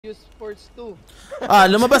use sports too.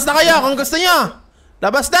 Lumabas na kayo kung gusto nyo.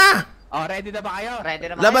 Labas na! Oh, ready na ba kayo? Ready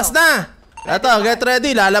na ba Labas kayo? na! Eto, get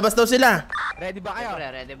ready. Lalabas daw sila. Ready ba kayo?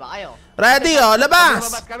 Ready ba kayo? Ready, oh. Labas!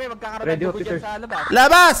 Lumabas kami, magkakaroon Ready, ng dugo officer. dyan sa labas.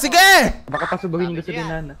 Labas! Sige! Baka pasubuhin gusto din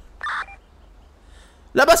na.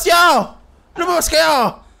 Labas nyo! Lumabas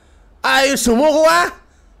kayo! Ay, sumuko ah!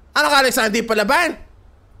 Ano ka sa hindi palaban?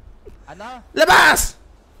 Ano? Labas!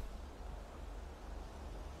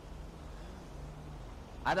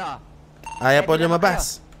 Ano? Ayaw po Ready na ba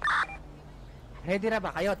lumabas. Ready na ba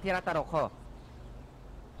kayo? Tinatanong ko.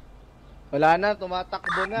 Wala na,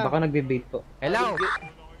 tumatakbo na. Baka nagbe-bait po. Hello?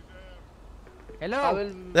 Hello?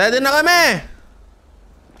 Ready na kami!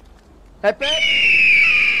 Pepe!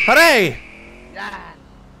 Hooray! Yan!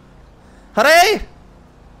 Hooray!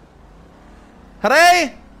 Hooray!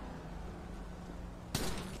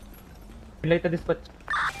 Relate to dispatch.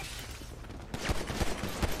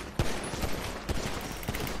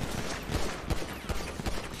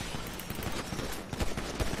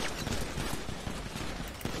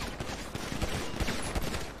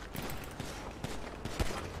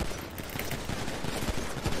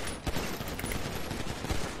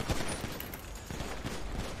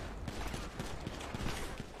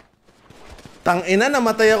 Tangina,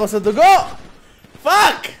 namatay ako sa dugo!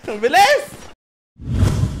 Fuck! Ang bilis!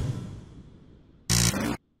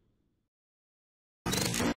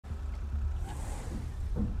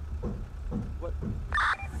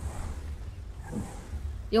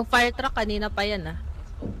 Yung fire truck kanina pa yan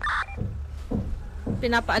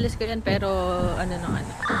Pinapaalis ko yan pero ano nang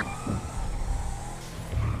ano.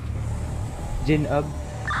 Gin up.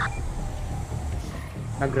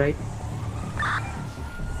 Nag-right.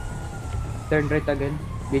 Turn right again.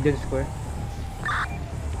 Legion Square.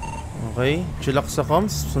 Okay, chillax sa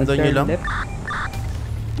comms. Sundan nyo Turn lang. left.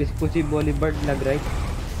 Vespucci Boulevard, nag-right.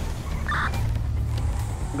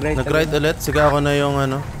 Nag-right ulit. Sige, ako na yung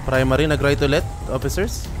ano, primary. Nag-right ulit,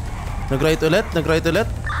 officers. Nag-right ulit, nag-right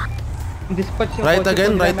ulit. Dispatch yung Right kotse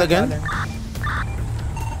again, po, right nila again. nag-alarm.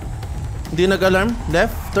 Hindi nag-alarm.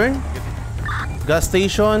 Left, turn. Gas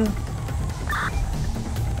station.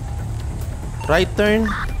 Right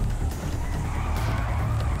turn.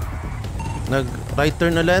 Nag-right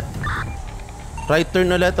turn ulit. Right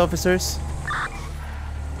turn ulit, officers.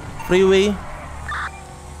 Freeway.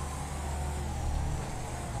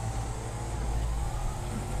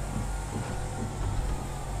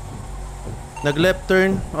 Nag-left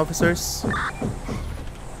turn, officers.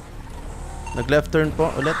 Nag-left turn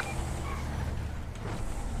po ulit.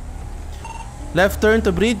 Left turn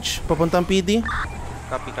to bridge, papuntang PD.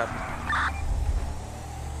 Copy, copy.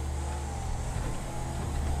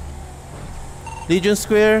 Legion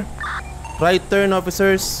Square. Right turn,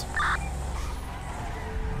 officers.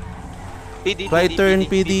 PD, Right turn,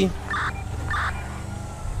 PD.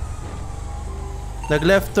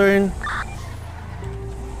 Nag-left turn.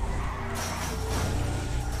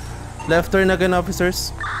 Left turn again,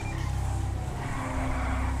 officers.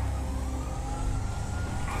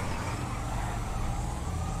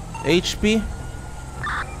 HP.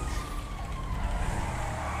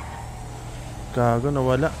 Gago,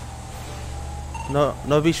 nawala.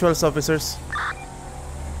 No visuals, officers.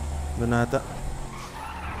 Doon ata.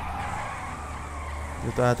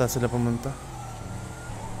 Dito ata sila pumunta.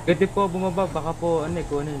 Pwede po bumaba, baka po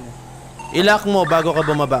kunin na. Ilock mo bago ka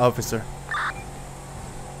bumaba, officer.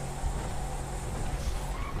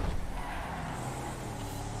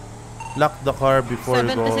 Lock the car before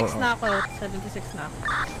you go. 76 na ako. 76 na ako.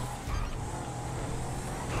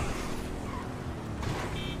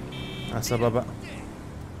 Asa baba.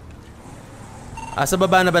 Asa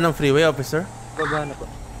baba na ba ng freeway, officer? Baba na po.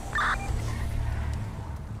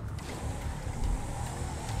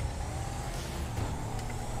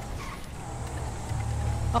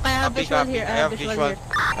 Okay, I have Copy, visual copy. here. I have visual.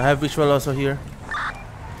 I have visual also here.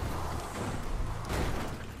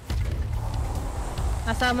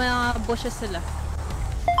 Nasa mga bushes sila.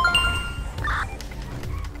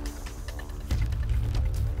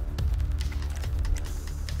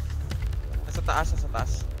 Nasa taas, nasa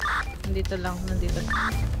taas. Nandito lang, nandito.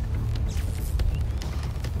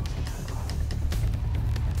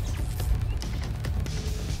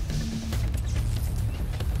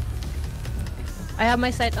 I have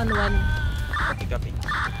my sight on one. Copy, copy.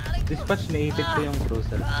 Dispatch, naipit ko yung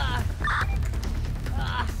cruiser.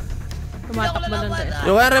 Tumatakbo nun guys.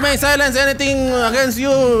 You can remain silent. Anything against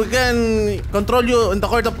you, we can control you in the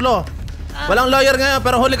court of law. Walang lawyer ngayon,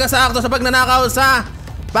 pero huli ka sa akto sa pagnanakaw sa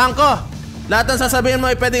bangko. Lahat ng sasabihin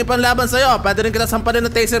mo ay pwedeng ipanlaban sa'yo. Pwede rin kita sampalin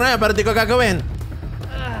ng taser ngayon, pero di ko gagawin.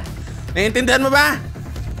 Naiintindihan mo ba?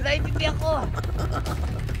 Naiintindihan ko.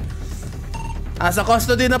 Sa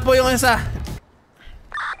custody na po yung isa.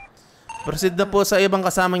 Proceed na po sa ibang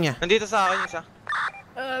kasama niya. Nandito sa akin yung isa.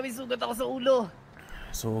 May sugat ako sa ulo.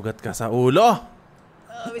 Sugat ka sa ulo.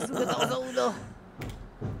 May sugat ako sa ulo.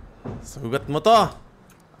 Sugat mo to.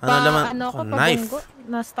 Ano laman? Ano ako, Knife. pabunggo.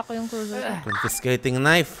 Na-stuck yung cruiser. Confiscating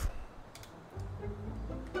knife.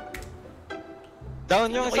 Down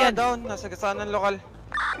yung isa, down. Nasa gasaan ng lokal.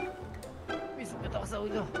 May sugat ako sa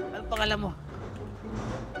ulo. Ano pangalan mo?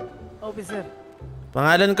 Officer.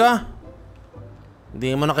 Pangalan ko?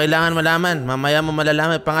 Hindi mo na kailangan malaman. Mamaya mo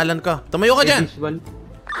malalaman yung pangalan ko. Tumayo ka dyan! Visual.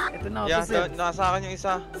 Ito na, Yeah, officer. nasa akin yung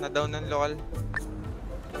isa. Na down ng lokal.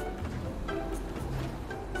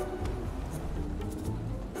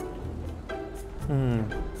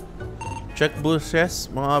 Check bushes,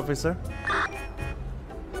 mga officer.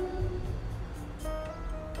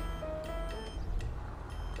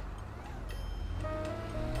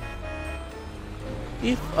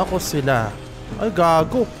 If ako sila. Ay,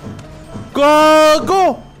 gago.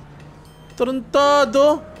 Gago!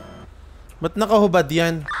 Tarantado! Ba't nakahubad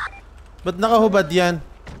yan? Ba't nakahubad yan?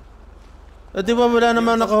 Di ba wala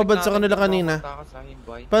naman nakahubad sa kanila kanina?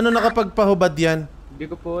 Paano nakapagpahubad yan? Hindi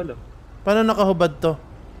ko po alam. Paano nakahubad to?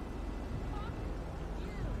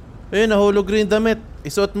 Ayun, nahulog rin yung damit.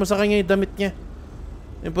 Isuot mo sa kanya yung damit niya.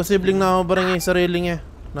 Imposibleng nakahubaran niya yung sarili niya.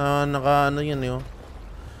 Na naka ano yan yun.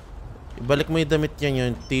 Ibalik mo yung damit niya,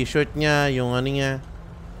 yung t-shirt niya, yung ano niya.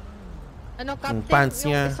 Ano, Captain? pants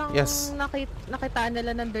niya, Yung isang yes. nakitaan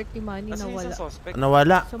nila ng dirty money, Nasa nawala. isang suspect.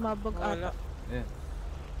 Nawala. Sumabog Wala. ata. Ayan.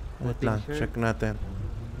 Wait lang, T-shirt. check natin.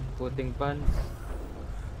 Puting pants.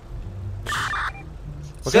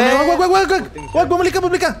 Wag, bumalik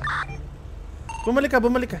ka.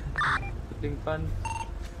 Bumalik ka. Puting pants.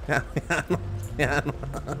 Yan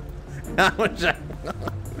mo siya.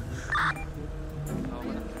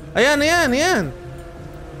 Ayan. Ayan,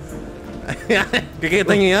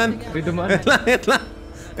 kikita niyo yan? May dumaan. Wait lang.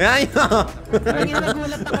 Ayan yun. Hindi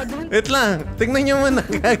nagulat ako dun. Wait lang, tignan niyo muna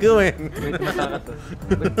ang gagawin. May tumatakas to.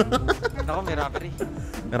 Ako, may robbery.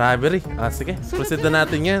 Robbery. Sige, proceed na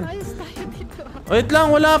natin yan. Ayos tayo dito. Wait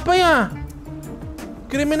lang, wala pa ya.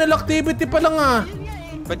 Criminal activity pa lang ah.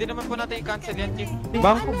 Pwede naman po natin i-cancel yan, Chief.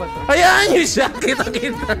 Bangko ba to? Ayan yun siya. Kita,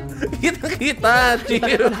 Chief. Chief. Kita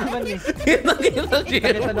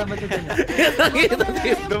naman sa kanya.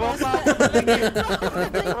 Chief. Dumang pa.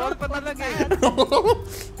 Roll pa talaga eh.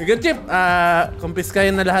 Good, Chief.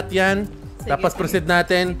 Kumpiskahin na lahat yan. Tapos proceed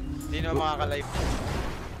natin. Hindi naman makaka-live.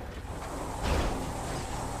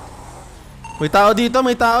 May tao dito,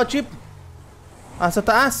 Chief. Sa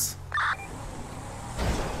taas.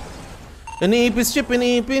 Iniipis, Chief,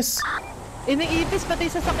 iniipis. Iniipis pati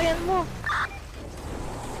sa sasakyan mo.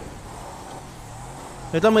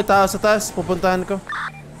 Ito, may tao sa taas. Pupuntahan ko.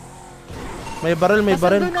 May baril.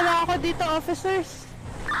 Pasando na lang ako dito, officers.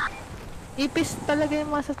 Ipis talaga yung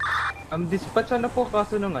mga Dispatch na po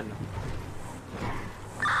kaso nung ano.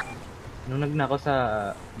 Nung nagnako sa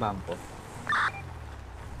bangko.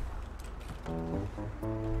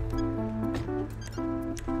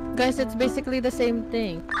 Guys, it's basically the same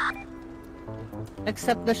thing.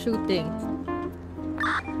 Except the shooting.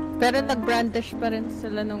 Pero nag-brandish pa rin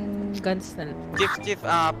sila nung guns nila. Chief,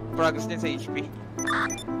 progress din sa HP.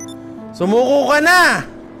 Sumuko ka na!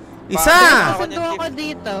 Isa! Sundo ako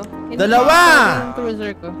dito. Dalawa! Yung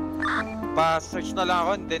cruiser ko. Pa-search na lang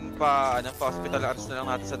ako and then pa-hospital arrest na lang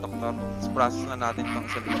natin sa doktor. Tapos process na natin itong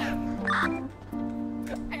sabi.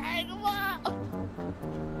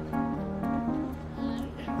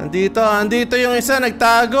 Andito yung isa,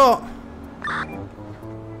 nagtago.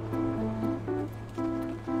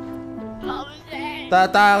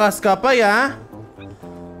 Tatakas ka pa, ya?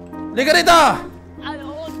 Liga rito!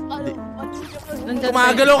 Nandyan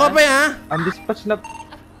Kumagalaw ka pa, ya? Dispatch na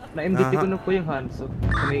MDT ko na po yung Hanso.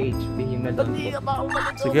 Sa may HP yung nadaan po.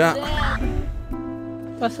 Sige.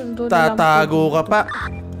 Pasundo na lang. Tatago ka pa.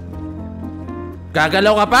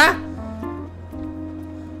 Gagalaw ka pa?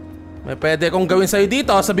 May pwede kong gawin sa'yo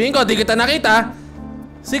dito. Sabihin ko, di kita nakita.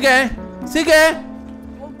 Sige.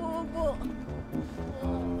 Opo.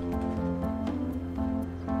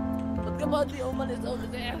 Ba't ka ba di umalis,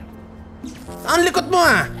 officer? Ang likot mo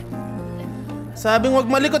ah. Sabing wag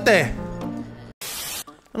malikot eh.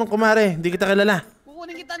 Anong kumare? Hindi kita kilala.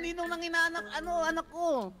 Kukunin kita ninong ng anak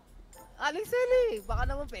ko. Alex Eli, baka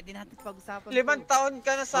naman pwede natin pag-usapan. 5 taon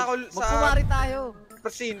ka na sa Magkumari tayo.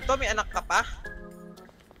 presinto, may anak ka pa?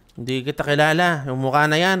 Hindi kita kilala. Yung mukha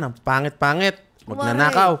na yan, ang pangit-pangit.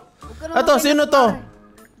 Magnanakaw. Huwag ka naman Ato, kayo sino to?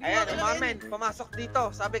 kumari. Ayan, umamin, pumasok dito.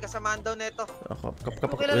 Sabi kasamaan daw neto.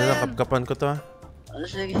 Kapkapan ko to ah. Ano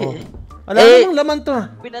sige? Alam namang laman to ah.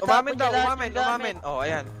 Umamin daw, umamin. Oh,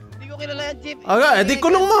 ayan. Hindi ko ko kilala yan, Chief. Aga, edi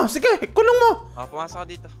kulong mo. Sige, kulong mo. Pumasok ka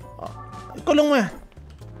dito. Kulong mo yan.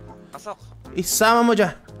 Pasok. Isama mo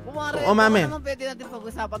dyan. Kumare, Umamin. baka naman pwede natin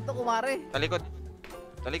pag-usapan to, kumare. Talikod.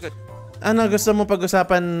 Talikod. Ano gusto mo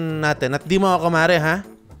pag-usapan natin? At di mo ako kumare, ha?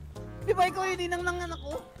 Di ba ikaw yung ninang ng anak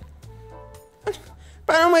ko?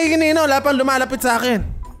 Paano magiging nino? Wala pang lumalapit sa akin.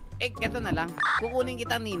 Eto na lang. Kukunin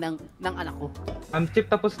kita ninang ng anak ko. Chief,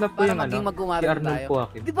 tapos na po Para yung maging magkumare si Arnold tayo. po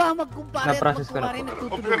akin. Di ba magkumpare at Na-process ko na magkumare po. Officer,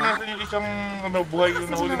 nagtutulungan? nasan yung isang buhay yung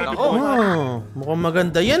nahuli natin? Oh, mukhang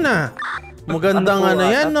maganda yan, ah. Magandang ano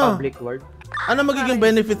yan, no? Public word. Ano magiging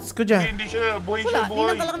benefits ko dyan? Hindi siya, buhay Wala, siya, buhay.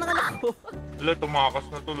 ninang ka lang ng anak ko. Wala, tumakas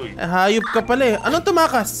na tuloy. Hayop ka pala eh. Anong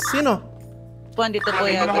tumakas? Sino? Po, andito po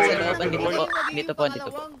yan. Sa loob, andito po. Dito po, dito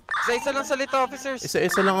po. Isa-isa lang salita, officers.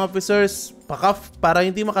 Isa-isa lang officers. Pakaf para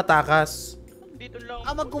hindi makatakas. Dito lang.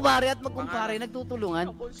 Magkumare at magkumpare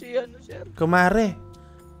nagtutulungan. Po si ano, sir. Kumare.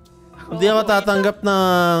 Hindi ako tatanggap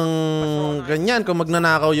ng ganyan kung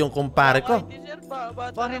magnanakaw yung kumpare ko. Hindi, sir.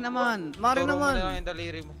 Bata Pare naman, mare Turo mo naman. na lang yung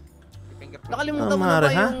daliri mo. Fingerprint. Nakalimutan mo na Mare,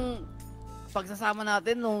 ba ha? yung pagsasama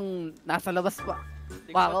natin nung nasa labas pa?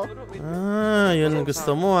 Pako? Yun ang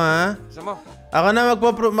gusto mo, ha? Gusto mo? Ako na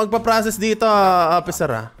magpa-process dito, officer,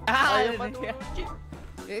 ha? Ayaw man po, chief.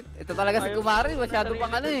 Ito talaga si kumare, masyado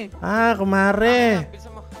pang ano eh. Kumare.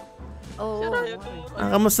 Bilisan mo. Oo.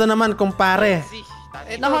 Kamusta naman, kumpare?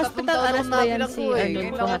 Ito, Na-hospital arrest ba yan si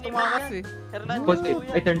Arnold Kailangan po? tumakas eh. Hernando Post po.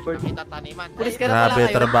 I turn 40. Pulis ka na pala Grabe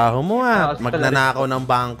kayo. trabaho mo, ha? Hospital Magnanakaw ng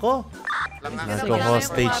bangko.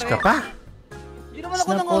 Nagko-hostage ka pa. Hindi naman ako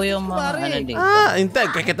Na nang po yung mga kumare. ano din. Hindi.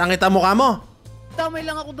 Kikita mukha mo. Damay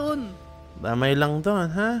lang ako doon. Damay lang doon,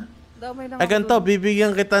 ha? Damay lang Ay, ako ganito,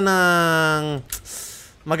 bibigyan kita ng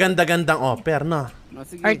maganda-gandang offer, no? doon.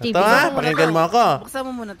 Sige. RTP. Ito, ha? Pakinggan mo ako. Buksan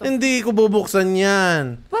mo muna to. Hindi ko bubuksan yan.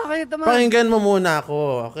 Bakit naman? Pakinggan mo muna ako,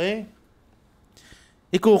 okay?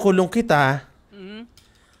 Ikukulong kita, Mhm.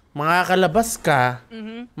 makakalabas ka,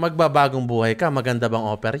 Mhm. magbabagong buhay ka. Maganda bang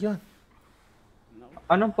offer yon?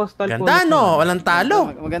 Anong postal po? Ganda, no? Walang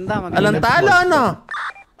talo. Maganda, maganda. Walang talo, no?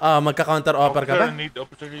 Magka-counter offer ka ba?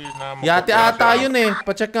 Officer na Yate ata yun eh.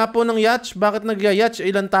 Pacheck nga po ng yacht. Bakit nag-yacht?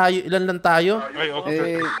 Ilan lang tayo? Ay,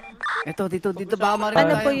 officer. Dito baka marin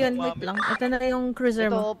Ano tayo. po yun? Wait lang. Ito na yung cruiser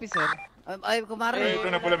Ito, mo. officer. Ay, kumare. Ay, ito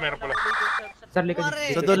na pala, meron pala. Sir, likod.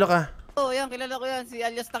 Kumare. Sa dulo ka. Oh, yan, kilala ko yan. Si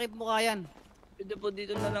alias Takip Mukha yan. Dito po,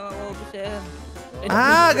 dito na lang ako, sir.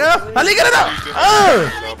 Gano'n. Halika na daw!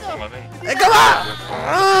 Ikaw ba?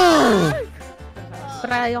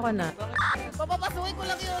 Trayo ka na. Papapasukin ko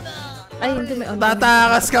lang yun Ay, hindi may on.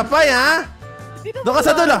 Tatakas ka pa, ha? Doon ka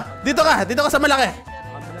sa dulo. Dito ka sa malaki.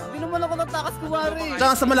 Hindi naman ako natakas, kumare. Diyan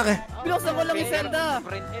ka sa malaki. Binuksan ko lang yung Zelda.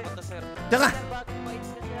 Print ito, sir. Diyan ka.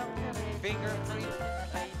 Fingerprint.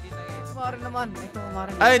 Ay, hindi na yun. Kumare naman. Ito,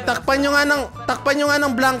 kumare. Ay, takpan nyo nga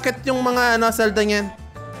ng blanket yung mga Zelda niyan.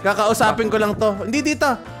 Kakausapin ko lang to. Hindi dito.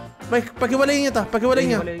 Paghiwalayin nyo to. Paghiwalayin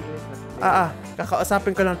nyo.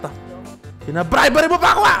 Kakausapin ko lang to. Pinabribery mo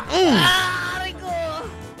pa ako, ha? Aray ko!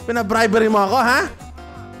 Pinabribery mo ako, ha?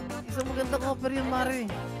 Isang magandang offer yun, Mare.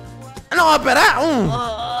 Anong opera?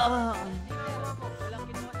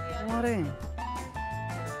 Kumare.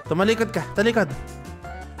 Tumalikod ka. Talikod.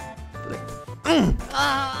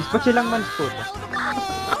 Dispatch lang mans po to.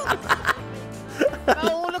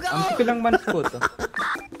 Nahulog ako! Ang lang mans po to.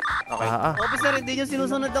 Officer, hindi nyo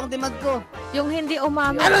sinusunod ang demand ko. Yung hindi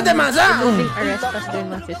umamin. Ano, Demasa? Moving arrest pas din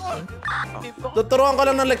ng 15. Tuturuan ko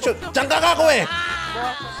lang ng leksyon. Diyan ka kako eh.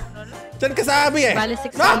 Diyan ka sabi eh. Bali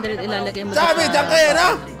 600 ilalagay mo. Sabi, diyan ka eh, no?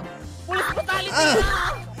 Police brutality!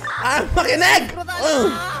 Makinig!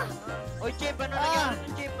 Oy, Chip, ano nangyari?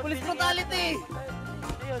 Chip, Police brutality!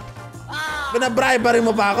 Pinabribery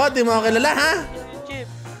mo pa ako? Di mo ako kilala, ha? Chip.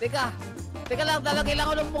 Teka lang, lalagay lang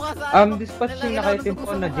ako ng mukha sa Dispatch yung nakaitim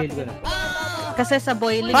po na jail ko na. Kasi sa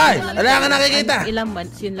boiling. Hoy, yun lang- wala ka nakikita. Ilang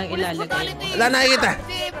months, yun lang Police ilalagay. brutality! Wala nakikita.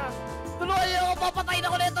 Chip! Tulungan niyo ako, papatayin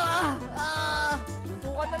ako nito,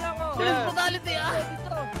 Bukan na lang, oh. Police brutality,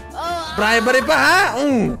 Bribery pa, ha?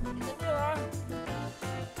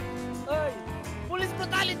 Police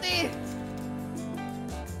brutality!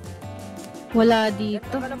 Wala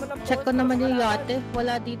dito. Check ko naman yung yate.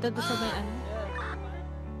 Wala dito doon sa may ano.